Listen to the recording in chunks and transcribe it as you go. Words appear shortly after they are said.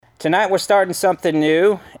Tonight we're starting something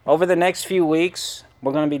new. Over the next few weeks,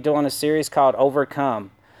 we're going to be doing a series called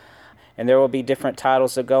Overcome. And there will be different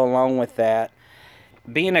titles that go along with that.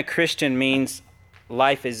 Being a Christian means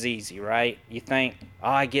life is easy, right? You think,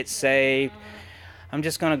 I get saved. I'm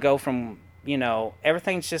just going to go from,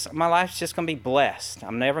 my life's just going to be blessed.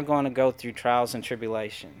 I'm never going to go through trials and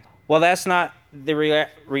tribulation. Well, that's not the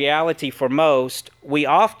reality for most. We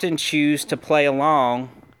often choose to play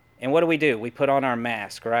along. And what do? We put on our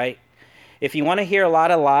mask, right? If you want to hear a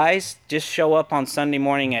lot of lies, just show up on Sunday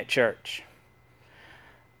morning at church.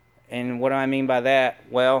 And what do I mean by that?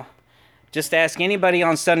 Well, just ask anybody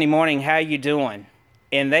on Sunday morning, how you doing?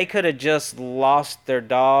 And they could have just lost their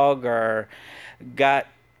dog or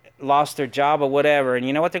lost their job or whatever. And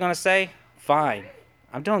you know what they're going to say? Fine.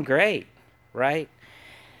 I'm doing great, right?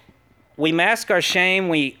 We mask our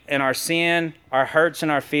shame, and our sin, our hurts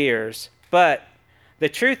and our fears. But the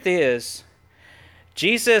truth is,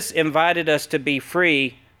 Jesus invited us to be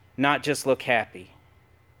free, not just look happy.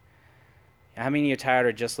 How many of you are tired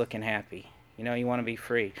of just looking happy? You want to be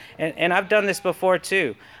free. And I've done this before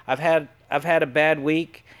too. I've had a bad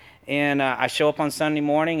week, and I show up on Sunday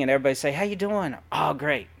morning, and everybody say, "How you doing?" "Oh,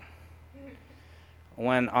 great."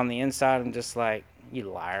 When on the inside, I'm just like, "You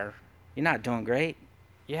liar. You're not doing great.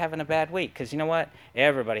 You're having a bad week." Because you know what?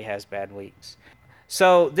 Everybody has bad weeks.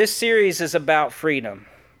 So this series is about freedom.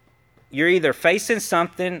 You're either facing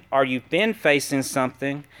something or you've been facing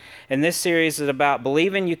something. And this series is about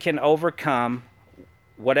believing you can overcome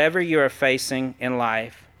whatever you are facing in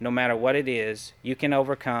life, no matter what it is. You can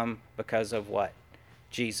overcome because of what?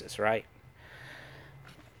 Jesus, right?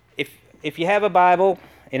 If you have a Bible,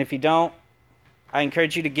 and if you don't, I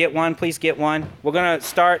encourage you to get one. Please get one. We're going to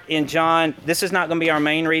start in John. This is not going to be our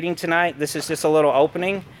main reading tonight. This is just a little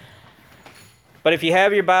opening. But if you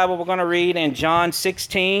have your Bible, we're going to read in John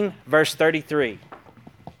 16, verse 33.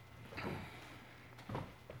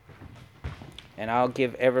 And I'll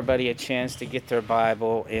give everybody a chance to get their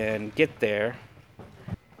Bible and get there.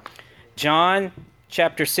 John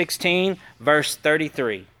chapter 16, verse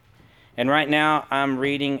 33. And right now I'm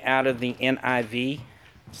reading out of the NIV.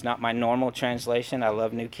 It's not my normal translation. I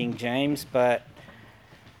love New King James, but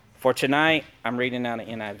for tonight, I'm reading out of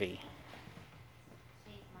NIV.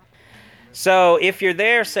 So if you're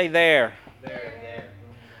there, say there. There.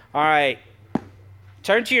 All right.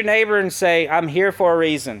 Turn to your neighbor and say, "I'm here for a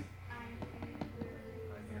reason."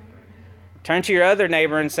 Turn to your other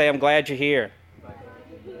neighbor and say, "I'm glad you're here."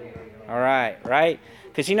 All right?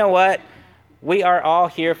 Because you know what? We are all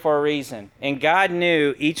here for a reason. And God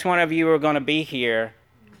knew each one of you were going to be here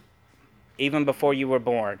even before you were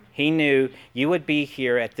born. He knew you would be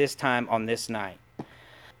here at this time on this night.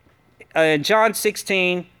 In John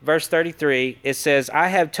 16, verse 33, it says, "I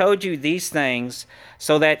have told you these things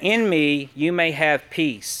so that in me you may have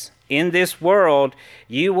peace. In this world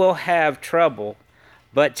you will have trouble,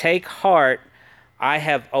 but take heart, I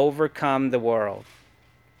have overcome the world."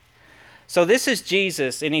 So this is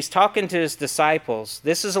Jesus, and he's talking to his disciples.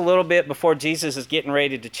 This is a little bit before Jesus is getting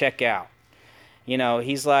ready to check out.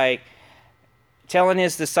 He's like telling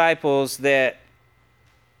his disciples that,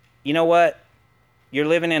 you know what? You're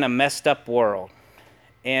living in a messed up world.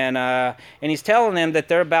 And he's telling them that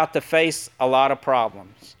they're about to face a lot of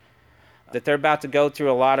problems, that they're about to go through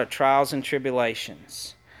a lot of trials and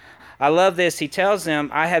tribulations. I love this. He tells them,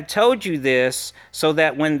 "I have told you this so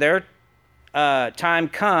that when their time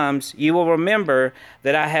comes, you will remember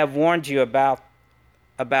that I have warned you about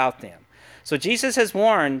them." So Jesus has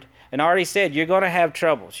warned and already said, you're going to have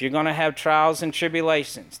troubles. You're going to have trials and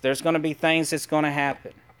tribulations. There's going to be things that's going to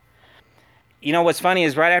happen. What's funny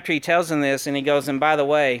is right after he tells them this, and he goes, "And by the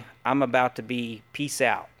way, I'm about to be peace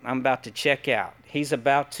out. I'm about to check out." He's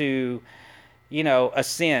about to,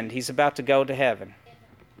 ascend. He's about to go to heaven.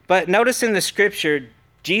 But notice in the scripture,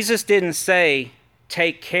 Jesus didn't say,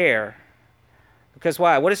 "Take care." Because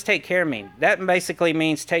why? What does take care mean? That basically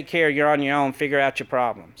means take care, you're on your own, figure out your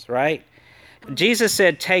problems, right? Jesus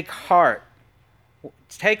said, "Take heart."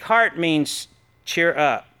 Take heart means cheer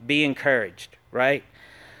up, be encouraged, right?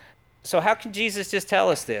 So how can Jesus just tell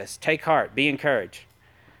us this? Take heart, be encouraged.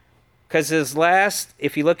 Because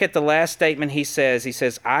if you look at the last statement he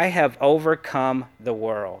says, "I have overcome the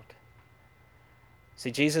world." See,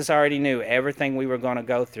 Jesus already knew everything we were going to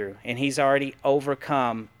go through, and he's already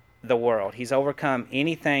overcome the world. He's overcome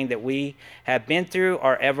anything that we have been through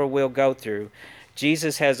or ever will go through.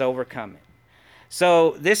 Jesus has overcome it.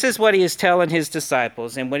 So this is what he is telling his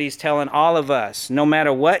disciples and what he's telling all of us. No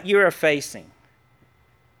matter what you are facing,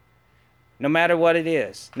 No matter what it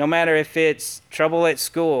is. No matter if it's trouble at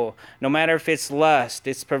school. No matter if it's lust,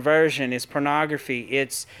 it's perversion, it's pornography,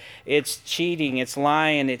 it's cheating, it's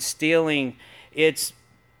lying, it's stealing, it's,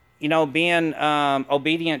 being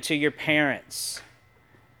obedient to your parents.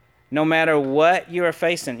 No matter what you are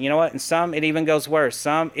facing. You know what? And some, it even goes worse.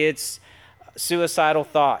 Some, it's suicidal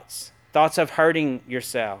thoughts of hurting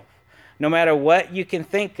yourself. No matter what you can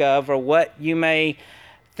think of or what you may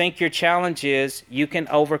think your challenge is, you can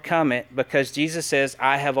overcome it because Jesus says,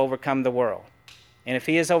 I have overcome the world. And if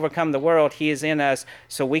he has overcome the world, he is in us,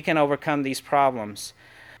 so we can overcome these problems.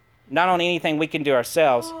 Not on anything we can do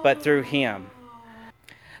ourselves, but through him.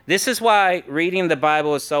 This is why reading the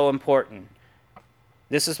Bible is so important.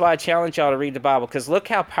 This is why I challenge y'all to read the Bible, because look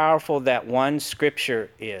how powerful that one scripture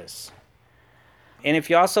is. And if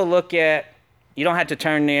you also look at, you don't have to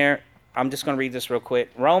turn there, I'm just going to read this real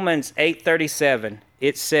quick. Romans 8:37,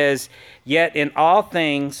 it says, yet in all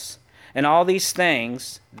things, and all these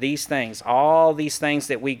things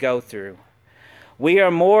that we go through, we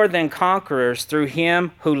are more than conquerors through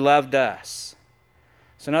him who loved us.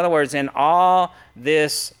 So in other words, in all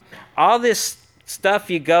this stuff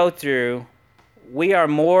you go through, we are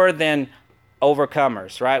more than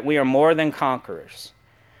overcomers, right? We are more than conquerors.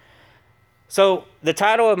 So the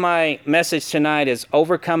title of my message tonight is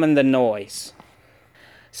Overcoming the Noise.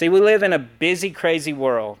 See, we live in a busy, crazy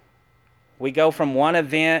world. We go from one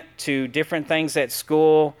event to different things at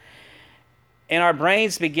school, and our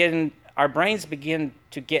brains begin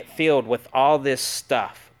to get filled with all this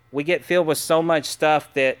stuff. We get filled with so much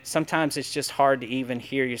stuff that sometimes it's just hard to even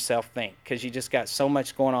hear yourself think because you just got so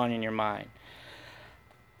much going on in your mind.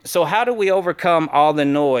 So how do we overcome all the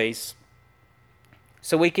noise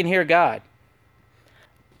so we can hear God?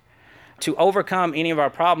 To overcome any of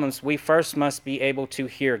our problems, we first must be able to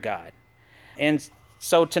hear God. And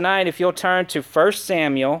so tonight, if you'll turn to 1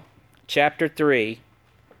 Samuel chapter 3,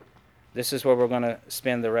 this is where we're going to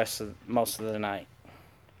spend most of the night.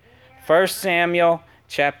 1 Samuel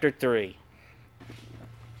chapter 3.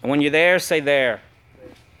 And when you're there, say there.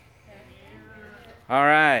 All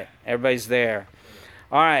right, everybody's there.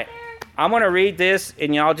 All right, I'm going to read this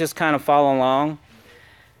and y'all just kind of follow along.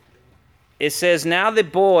 It says, now the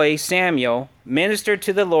boy Samuel ministered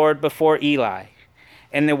to the Lord before Eli,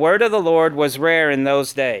 and the word of the Lord was rare in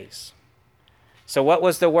those days. So what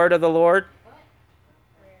was the word of the Lord?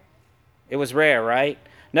 It was rare, right?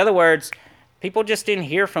 In other words, people just didn't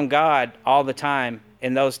hear from God all the time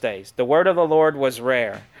in those days. The word of the Lord was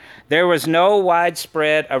rare. There was no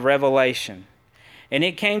widespread of revelation. And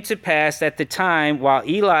it came to pass at the time while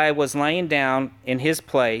Eli was laying down in his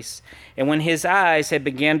place, and when his eyes had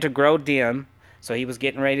begun to grow dim, so he was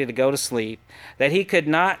getting ready to go to sleep, that he could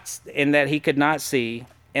not see,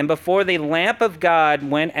 and before the lamp of God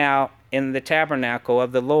went out in the tabernacle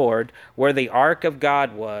of the Lord, where the ark of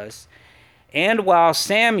God was, and while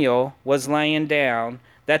Samuel was laying down,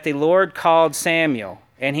 that the Lord called Samuel,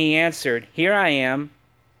 and he answered, here I am.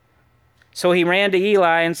 So he ran to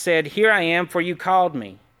Eli and said, here I am, for you called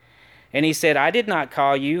me. And he said, I did not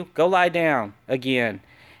call you. Go lie down again.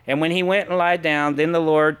 And when he went and lied down, then the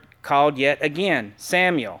Lord called yet again,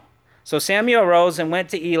 Samuel. So Samuel arose and went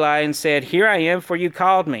to Eli and said, here I am, for you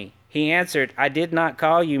called me. He answered, I did not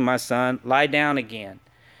call you, my son. Lie down again.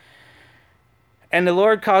 And the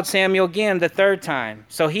Lord called Samuel again the third time.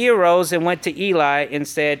 So he arose and went to Eli and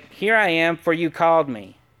said, here I am, for you called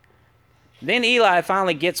me. Then Eli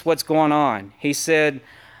finally gets what's going on. He said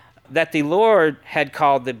that the Lord had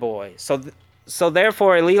called the boy. So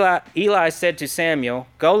therefore Eli said to Samuel,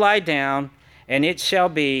 go lie down, and it shall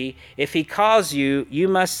be, if he calls you, you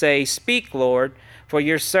must say, speak, Lord, for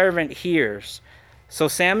your servant hears. So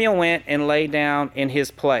Samuel went and lay down in his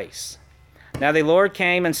place. Now the Lord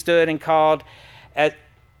came and stood and called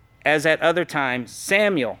as at other times,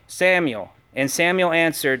 Samuel, Samuel. And Samuel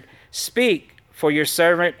answered, speak, for your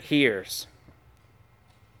servant hears.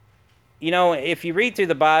 You know, if you read through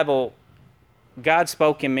the Bible, God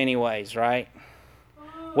spoke in many ways, right?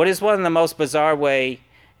 What is one of the most bizarre way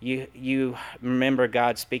you remember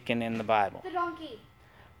God speaking in the Bible? The donkey.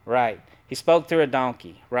 Right. He spoke through a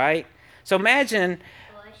donkey, right? So imagine,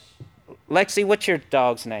 Lexi, what's your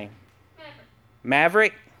dog's name?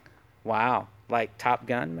 Maverick? Wow. Like Top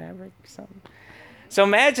Gun Maverick or something? So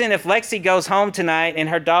imagine if Lexi goes home tonight and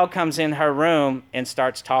her dog comes in her room and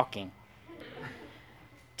starts talking.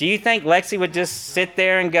 Do you think Lexi would just sit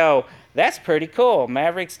there and go, that's pretty cool,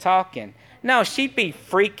 Maverick's talking? No, she'd be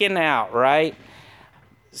freaking out, right?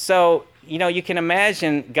 So, you know, you can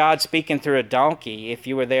imagine God speaking through a donkey if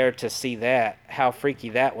you were there to see that, how freaky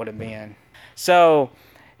that would have been. So,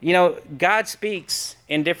 you know, God speaks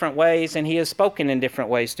in different ways, and he has spoken in different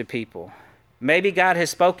ways to people. Maybe God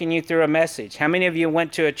has spoken you through a message. How many of you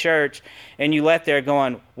went to a church and you left there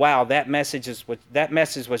going, wow, that message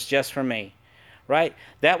was just for me, right?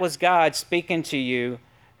 That was God speaking to you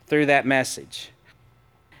through that message.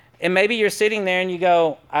 And maybe you're sitting there and you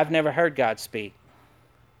go, I've never heard God speak.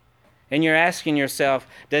 And you're asking yourself,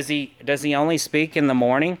 does he only speak in the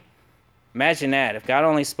morning? Imagine that. If God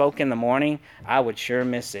only spoke in the morning, I would sure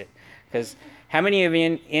miss it. Because how many of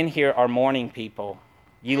you in here are morning people?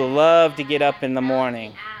 You love to get up in the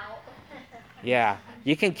morning. Yeah,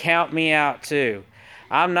 you can count me out too.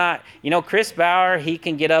 I'm not, Chris Bauer, he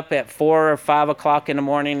can get up at 4 or 5 o'clock in the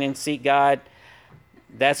morning and seek God.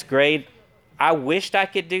 That's great. I wished I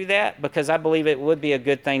could do that because I believe it would be a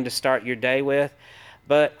good thing to start your day with.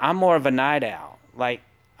 But I'm more of a night owl. Like,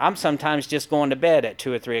 I'm sometimes just going to bed at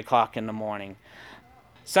 2 or 3 o'clock in the morning.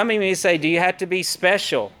 Some of you say, do you have to be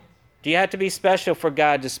special? Do you have to be special for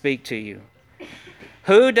God to speak to you?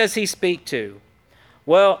 Who does he speak to?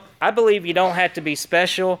 Well, I believe you don't have to be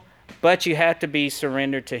special, but you have to be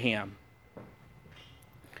surrendered to him.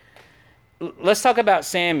 Let's talk about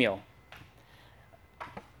Samuel.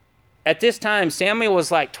 At this time, Samuel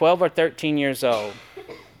was like 12 or 13 years old.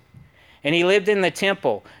 And he lived in the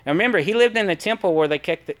temple. Now remember, he lived in the temple where they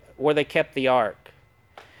kept the ark.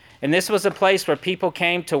 And this was a place where people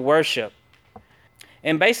came to worship.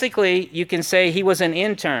 And basically, you can say he was an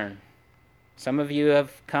intern. Some of you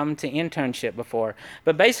have come to internship before.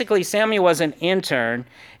 But basically, Samuel was an intern,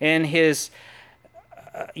 and his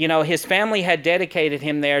family had dedicated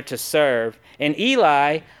him there to serve. And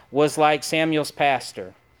Eli was like Samuel's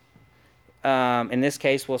pastor. In this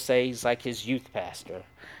case, we'll say he's like his youth pastor,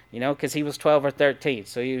 because he was 12 or 13,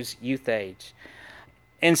 so he was youth age.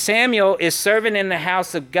 And Samuel is serving in the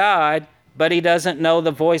house of God, but he doesn't know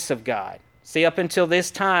the voice of God. See, up until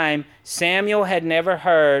this time, Samuel had never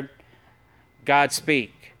heard God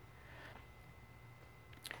speak.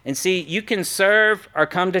 And see, you can serve or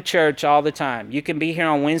come to church all the time. You can be here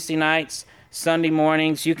on Wednesday nights, Sunday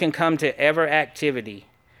mornings. You can come to every activity.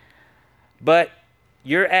 But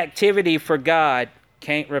your activity for God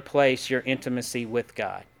can't replace your intimacy with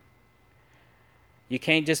God. You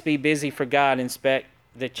can't just be busy for God and expect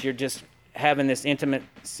that you're just having this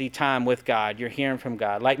intimacy time with God. You're hearing from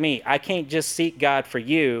God. Like me, I can't just seek God for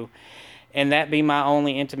you and that be my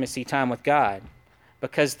only intimacy time with God,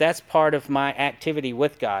 because that's part of my activity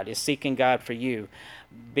with God, is seeking God for you.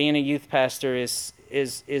 Being a youth pastor is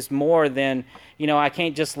more than, I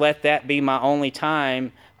can't just let that be my only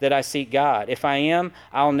time that I seek God. If I am,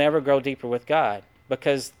 I'll never grow deeper with God,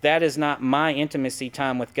 because that is not my intimacy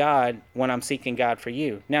time with God when I'm seeking God for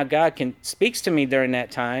you. Now, God speaks to me during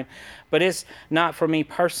that time, but it's not for me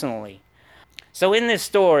personally. So in this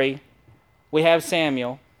story, we have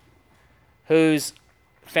Samuel, who's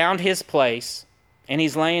found his place, and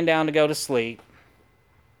he's laying down to go to sleep.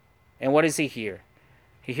 And what does he hear?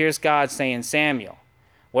 He hears God saying, Samuel.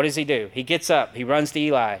 What does he do? He gets up. He runs to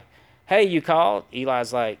Eli. Hey, you called?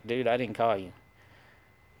 Eli's like, dude, I didn't call you.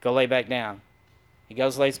 Go lay back down. He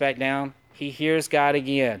goes, lays back down. He hears God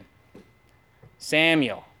again.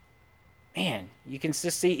 Samuel. Man, you can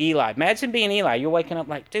just see Eli. Imagine being Eli. You're waking up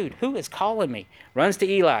like, dude, who is calling me? Runs to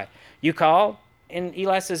Eli. You called? And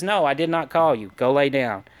Eli says, no, I did not call you. Go lay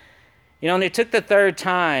down. And it took the third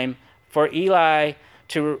time for Eli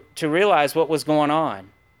to realize what was going on.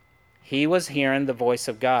 He was hearing the voice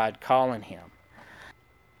of God calling him.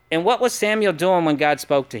 And what was Samuel doing when God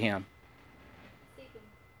spoke to him?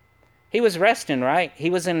 He was resting, right? He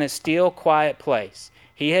was in a still, quiet place.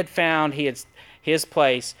 He had found his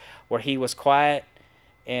place where he was quiet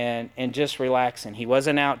and just relaxing. He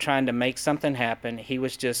wasn't out trying to make something happen. He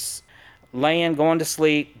was just laying, going to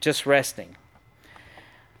sleep, just resting.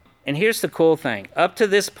 And here's the cool thing. Up to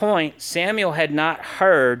this point, Samuel had not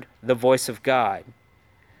heard the voice of God.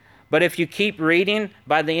 But if you keep reading,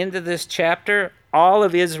 by the end of this chapter, all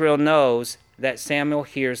of Israel knows that Samuel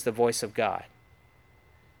hears the voice of God.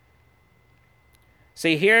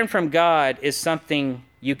 See, hearing from God is something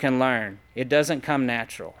you can learn. It doesn't come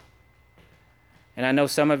natural. And I know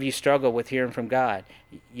some of you struggle with hearing from God.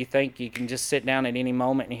 You think you can just sit down at any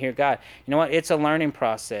moment and hear God. You know what? It's a learning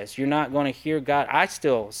process. You're not going to hear God. I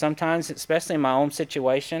still, sometimes, especially in my own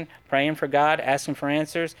situation, praying for God, asking for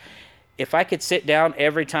answers, if I could sit down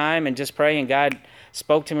every time and just pray and God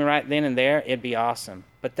spoke to me right then and there, it'd be awesome.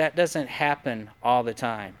 But that doesn't happen all the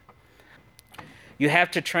time. You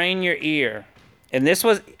have to train your ear. And this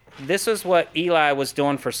was what Eli was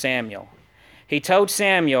doing for Samuel. He told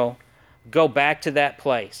Samuel, go back to that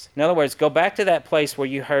place. In other words, go back to that place where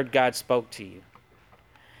you heard God spoke to you.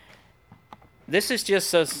 This is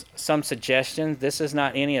just some suggestions. This is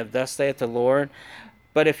not any of thus saith the Lord.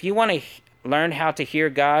 But if you want to learn how to hear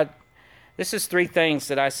God, this is 3 things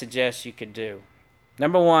that I suggest you could do.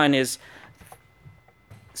 Number 1 is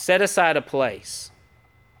set aside a place.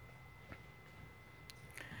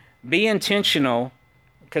 Be intentional,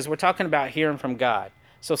 because we're talking about hearing from God.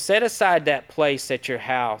 So set aside that place at your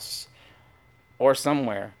house or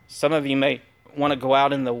somewhere. Some of you may want to go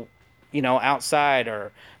out in the, outside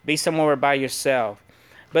or be somewhere by yourself.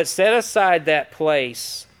 But set aside that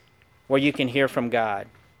place where you can hear from God.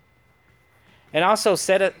 And also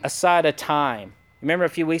set aside a time. Remember a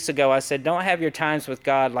few weeks ago I said, don't have your times with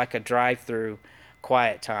God like a drive-through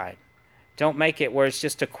quiet time. Don't make it where it's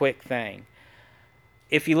just a quick thing.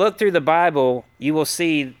 If you look through the Bible, you will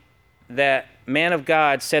see that man of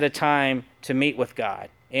God set a time to meet with God.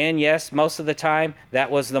 And yes, most of the time,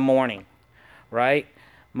 that was the morning, right?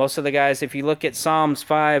 Most of the guys, if you look at Psalms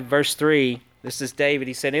 5, verse 3, this is David.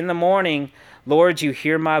 He said, in the morning, Lord, you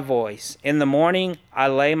hear my voice. In the morning, I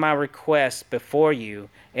lay my requests before you,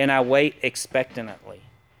 and I wait expectantly.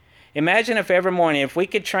 Imagine if every morning, if we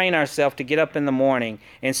could train ourselves to get up in the morning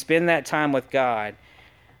and spend that time with God.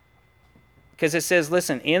 Because it says,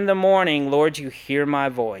 listen, in the morning, Lord, you hear my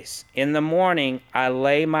voice. In the morning, I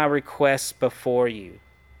lay my requests before you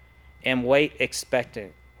and wait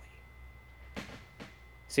expectantly.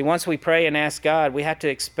 See, once we pray and ask God, we have to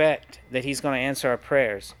expect that he's going to answer our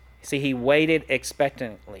prayers. See, he waited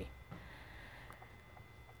expectantly.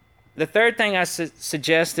 The third thing I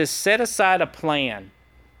suggest is set aside a plan.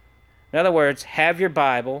 In other words, have your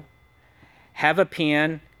Bible, have a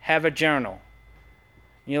pen, have a journal.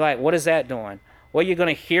 You're like, what is that doing? Well, you're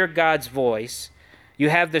going to hear God's voice. You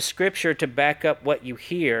have the scripture to back up what you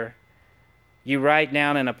hear. You write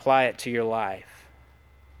down and apply it to your life.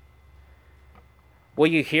 Will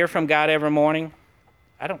you hear from God every morning?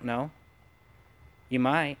 I don't know. You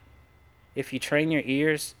might. If you train your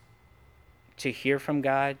ears to hear from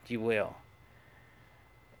God, you will.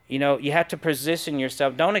 You have to position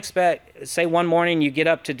yourself. Don't expect, say one morning you get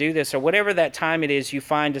up to do this, or whatever that time it is you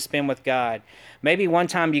find to spend with God. Maybe one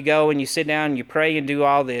time you go and you sit down and you pray and do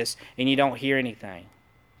all this and you don't hear anything.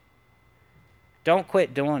 Don't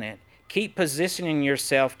quit doing it. Keep positioning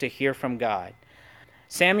yourself to hear from God.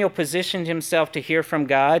 Samuel positioned himself to hear from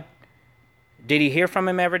God. Did he hear from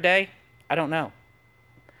him every day? I don't know.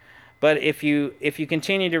 But if you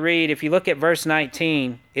continue to read, if you look at verse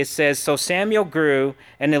 19, it says, so Samuel grew,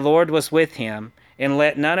 and the Lord was with him, and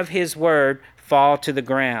let none of his word fall to the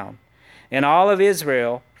ground. And all of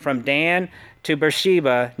Israel, from Dan to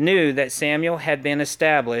Beersheba, knew that Samuel had been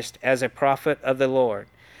established as a prophet of the Lord.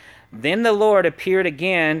 Then the Lord appeared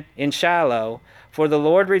again in Shiloh, for the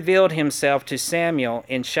Lord revealed himself to Samuel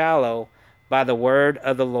in Shiloh by the word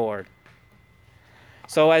of the Lord.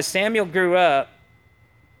 So as Samuel grew up,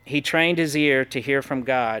 he trained his ear to hear from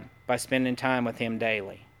God by spending time with him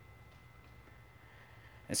daily.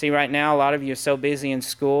 And see, right now, a lot of you are so busy in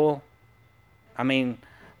school. I mean,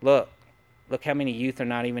 look how many youth are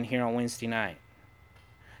not even here on Wednesday night.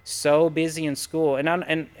 So busy in school. And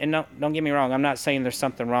don't get me wrong, I'm not saying there's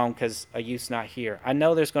something wrong because a youth's not here. I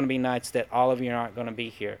know there's going to be nights that all of you aren't going to be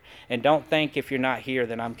here. And don't think if you're not here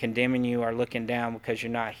that I'm condemning you or looking down because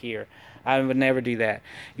you're not here. I would never do that.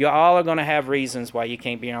 You all are going to have reasons why you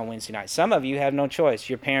can't be here on Wednesday night. Some of you have no choice.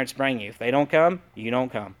 Your parents bring you. If they don't come, you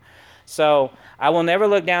don't come. So I will never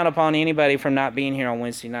look down upon anybody for not being here on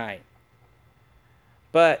Wednesday night.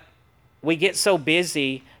 But we get so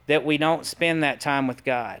busy that we don't spend that time with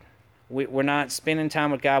God. We're not spending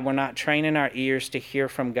time with God. We're not training our ears to hear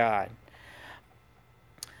from God.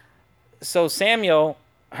 So Samuel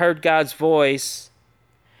heard God's voice,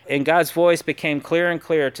 and God's voice became clearer and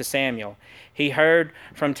clearer to Samuel. He heard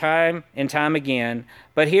from time and time again.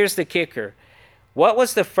 But here's the kicker. What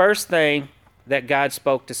was the first thing that God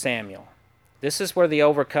spoke to Samuel? This is where the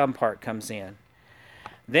overcome part comes in.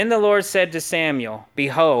 Then the Lord said to Samuel,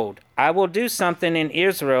 behold, I will do something in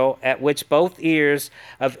Israel at which both ears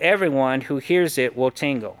of everyone who hears it will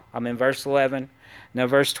tingle. I'm in verse 11. Now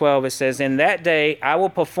verse 12 it says, in that day I will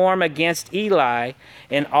perform against Eli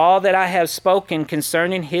in all that I have spoken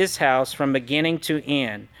concerning his house from beginning to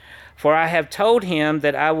end. For I have told him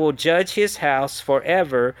that I will judge his house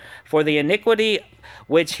forever for the iniquity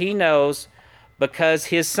which he knows, because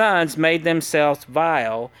his sons made themselves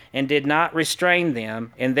vile and did not restrain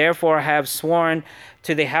them, and therefore I have sworn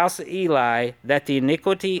to the house of Eli that the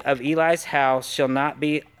iniquity of Eli's house shall not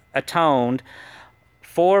be atoned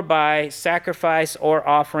for by sacrifice or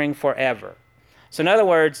offering forever. So in other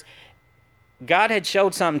words, God had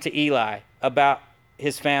showed something to Eli about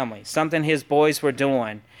his family, something his boys were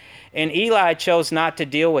doing, and Eli chose not to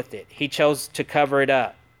deal with it. He chose to cover it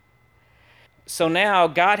up. So now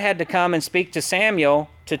God had to come and speak to Samuel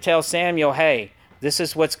to tell Samuel, hey, this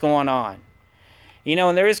is what's going on. You know,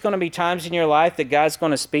 and there is going to be times in your life that God's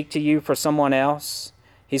going to speak to you for someone else.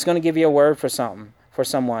 He's going to give you a word for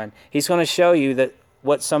someone. He's going to show you that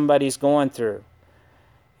what somebody's going through.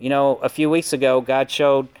 You know, a few weeks ago, God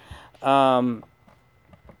showed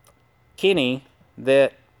Kenny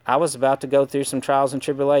that I was about to go through some trials and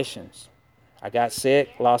tribulations. I got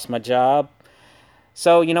sick, lost my job.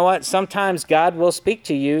 So, you know what? Sometimes God will speak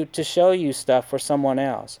to you to show you stuff for someone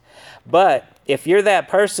else. But if you're that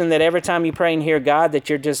person that every time you pray and hear God, that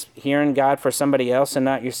you're just hearing God for somebody else and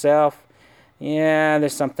not yourself, yeah,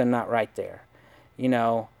 there's something not right there. You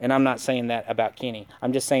know, and I'm not saying that about Kenny.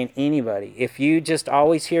 I'm just saying anybody. If you just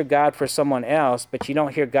always hear God for someone else, but you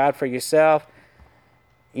don't hear God for yourself,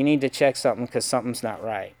 you need to check something because something's not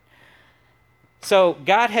right. So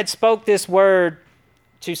God had spoke this word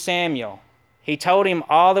to Samuel. He told him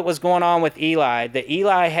all that was going on with Eli, that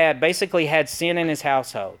Eli had sin in his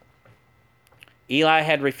household. Eli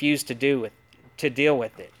had refused to deal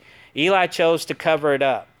with it. Eli chose to cover it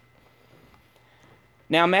up.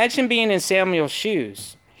 Now imagine being in Samuel's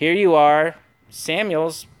shoes. Here you are,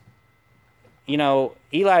 Eli's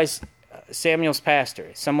Samuel's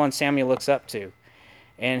pastor, someone Samuel looks up to.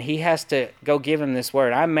 And he has to go give him this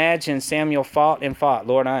word. I imagine Samuel fought.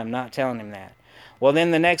 Lord, I am not telling him that. Well,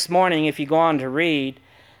 then the next morning, if you go on to read,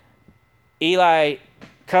 Eli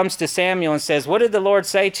comes to Samuel and says, what did the Lord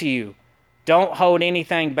say to you? Don't hold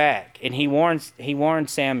anything back. And he warned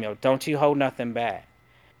Samuel, don't you hold nothing back.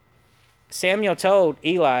 Samuel told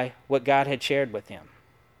Eli what God had shared with him.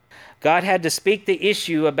 God had to speak the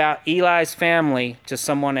issue about Eli's family to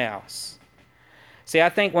someone else. See, I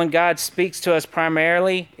think when God speaks to us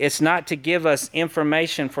primarily, it's not to give us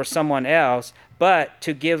information for someone else, but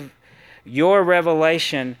to give your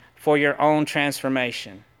revelation for your own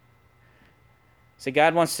transformation. See,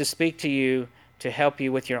 God wants to speak to you to help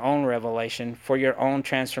you with your own revelation for your own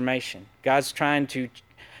transformation. God's trying to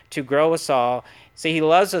grow us all. See, He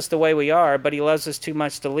loves us the way we are, but He loves us too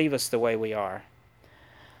much to leave us the way we are.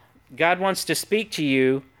 God wants to speak to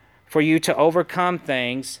you for you to overcome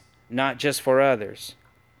things, not just for others.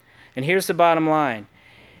 And here's the bottom line.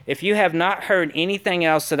 If you have not heard anything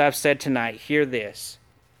else that I've said tonight, hear this.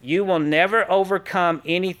 You will never overcome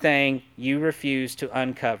anything you refuse to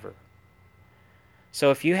uncover. So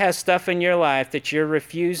if you have stuff in your life that you're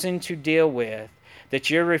refusing to deal with, that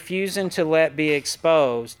you're refusing to let be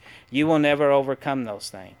exposed, you will never overcome those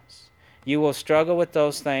things. You will struggle with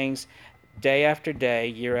those things day after day,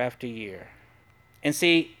 year after year. And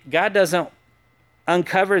see, God doesn't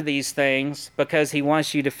uncover these things because He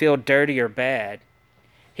wants you to feel dirty or bad.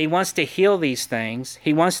 He wants to heal these things.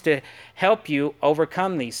 He wants to help you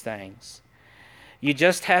overcome these things. You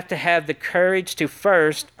just have to have the courage to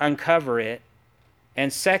first uncover it.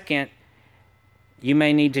 And second, you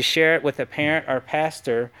may need to share it with a parent or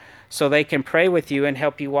pastor so they can pray with you and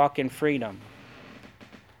help you walk in freedom.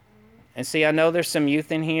 And see, I know there's some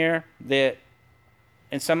youth in here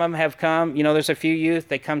and some of them have come. You know, there's a few youth,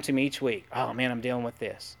 they come to me each week. Oh, man, I'm dealing with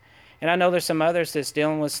this. And I know there's some others that's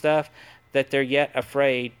dealing with stuff that they're yet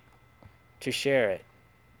afraid to share it.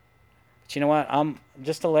 But you know what?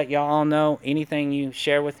 Just to let y'all all know, anything you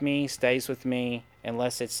share with me stays with me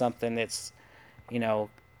unless it's something that's,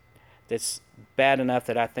 that's bad enough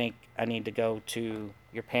that I think I need to go to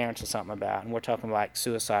your parents or something about. And we're talking like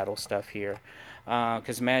suicidal stuff here.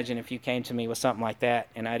 Because imagine if you came to me with something like that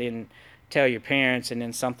and I didn't tell your parents and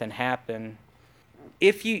then something happened.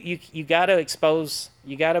 If you got to expose,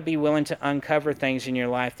 you got to be willing to uncover things in your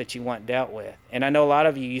life that you want dealt with. And I know a lot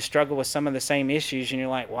of you struggle with some of the same issues and you're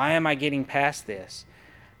like, why am I getting past this?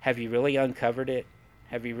 Have you really uncovered it?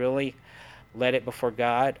 Have you really let it before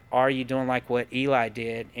God? Or are you doing like what Eli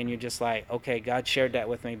did and you're just like, okay, God shared that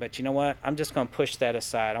with me, but you know what? I'm just going to push that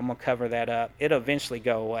aside. I'm going to cover that up. It'll eventually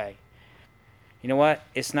go away. You know what?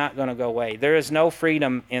 It's not going to go away. There is no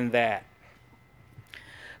freedom in that.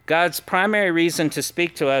 God's primary reason to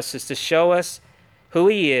speak to us is to show us who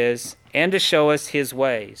He is and to show us His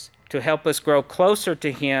ways, to help us grow closer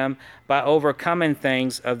to Him by overcoming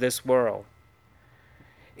things of this world.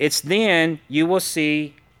 It's then you will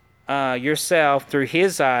see yourself through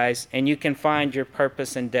His eyes and you can find your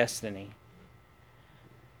purpose and destiny.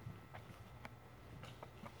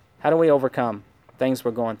 How do we overcome things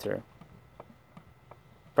we're going through?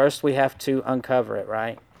 First, we have to uncover it,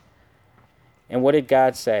 right? And what did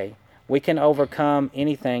God say? We can overcome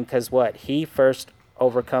anything because what? He first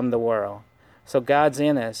overcome the world. So God's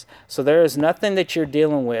in us. So there is nothing that you're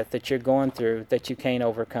dealing with, that you're going through, that you can't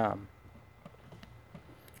overcome.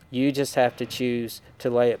 You just have to choose to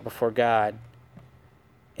lay it before God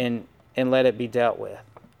and let it be dealt with.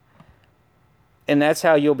 And that's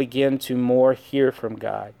how you'll begin to more hear from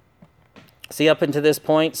God. See, up until this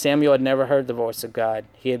point, Samuel had never heard the voice of God.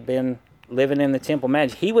 He had been living in the temple.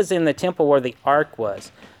 Imagine, he was in the temple where the ark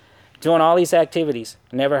was, doing all these activities,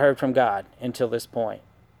 never heard from God until this point.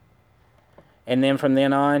 And then from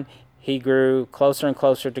then on, he grew closer and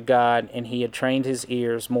closer to God, and he had trained his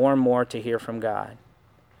ears more and more to hear from God.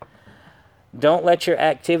 Don't let your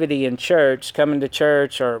activity in church, coming to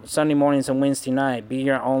church or Sunday mornings and Wednesday night, be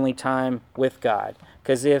your only time with God.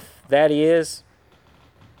 Because if that is,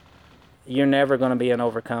 you're never going to be an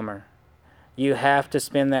overcomer. You have to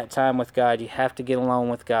spend that time with God. You have to get alone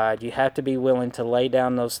with God. You have to be willing to lay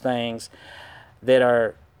down those things that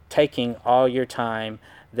are taking all your time,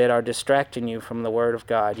 that are distracting you from the Word of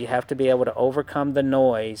God. You have to be able to overcome the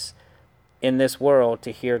noise in this world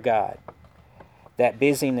to hear God. That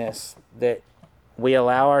busyness that we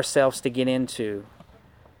allow ourselves to get into.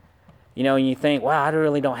 You know, and you think, wow, I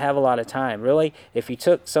really don't have a lot of time. Really? If you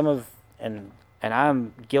took some of, and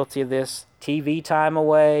I'm guilty of this, TV time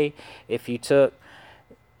away, if you took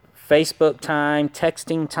Facebook time,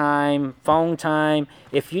 texting time, phone time,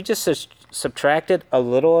 if you just subtracted a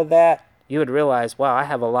little of that, you would realize, wow, I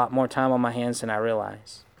have a lot more time on my hands than I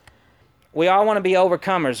realize. We all want to be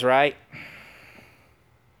overcomers, right?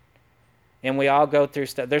 And we all go through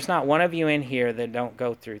stuff. There's not one of you in here that don't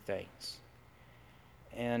go through things.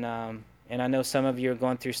 And I know some of you are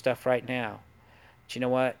going through stuff right now. But you know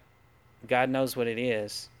what? God knows what it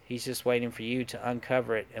is. He's just waiting for you to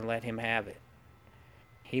uncover it and let him have it.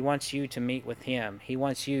 He wants you to meet with him. He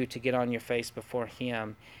wants you to get on your face before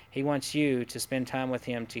him. He wants you to spend time with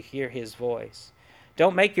him to hear his voice.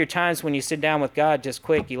 Don't make your times when you sit down with God just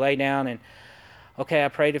quick. You lay down and, okay, I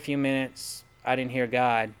prayed a few minutes. I didn't hear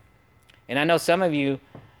God. And I know some of you,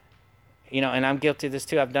 and I'm guilty of this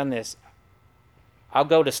too. I've done this. I'll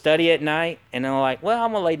go to study at night, and then I'm like, well,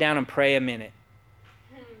 I'm going to lay down and pray a minute.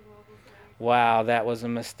 Wow, that was a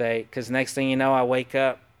mistake. Because next thing you know, I wake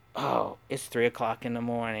up, oh, it's 3 o'clock in the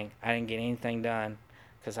morning. I didn't get anything done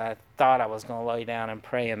because I thought I was going to lay down and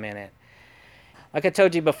pray a minute. Like I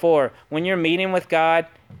told you before, when you're meeting with God,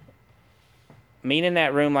 meet in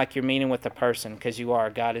that room like you're meeting with a person, because you are.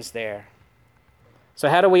 God is there. So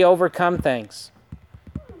how do we overcome things?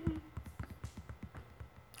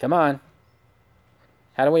 Come on.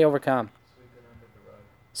 How do we overcome?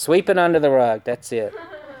 Sweep it under the rug. That's it.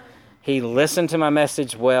 He listened to my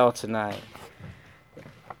message well tonight.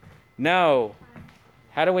 No.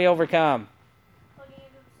 How do we overcome?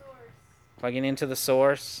 Plugging into the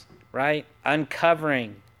source, right?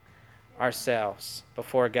 Uncovering ourselves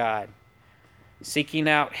before God. Seeking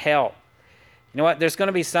out help. You know what? There's going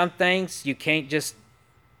to be some things you can't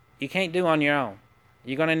do on your own.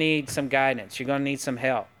 You're going to need some guidance. You're going to need some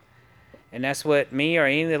help. And that's what me or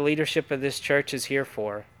any of the leadership of this church is here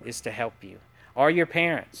for, is to help you. Or your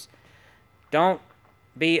parents. Don't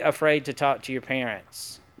be afraid to talk to your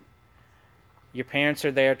parents. Your parents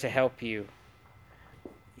are there to help you.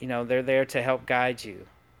 They're there to help guide you.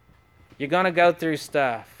 You're going to go through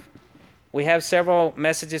stuff. We have several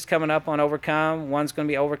messages coming up on overcome. One's going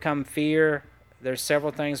to be overcome fear. There's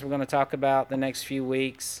several things we're going to talk about the next few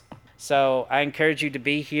weeks. So I encourage you to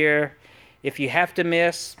be here. If you have to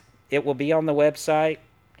miss, it will be on the website.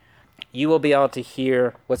 You will be able to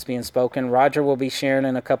hear what's being spoken. Roger will be sharing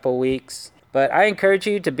in a couple of weeks. But I encourage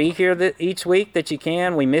you to be here each week that you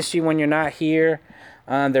can. We miss you when you're not here.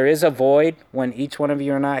 There is a void when each one of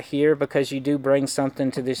you are not here, because you do bring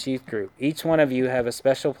something to this youth group. Each one of you have a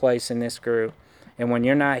special place in this group. And when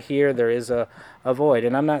you're not here, there is a void.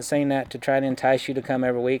 And I'm not saying that to try to entice you to come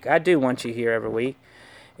every week. I do want you here every week.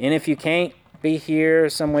 And if you can't be here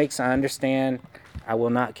some weeks, I understand. I will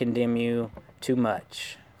not condemn you too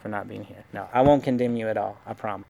much for not being here. No, I won't condemn you at all. I promise.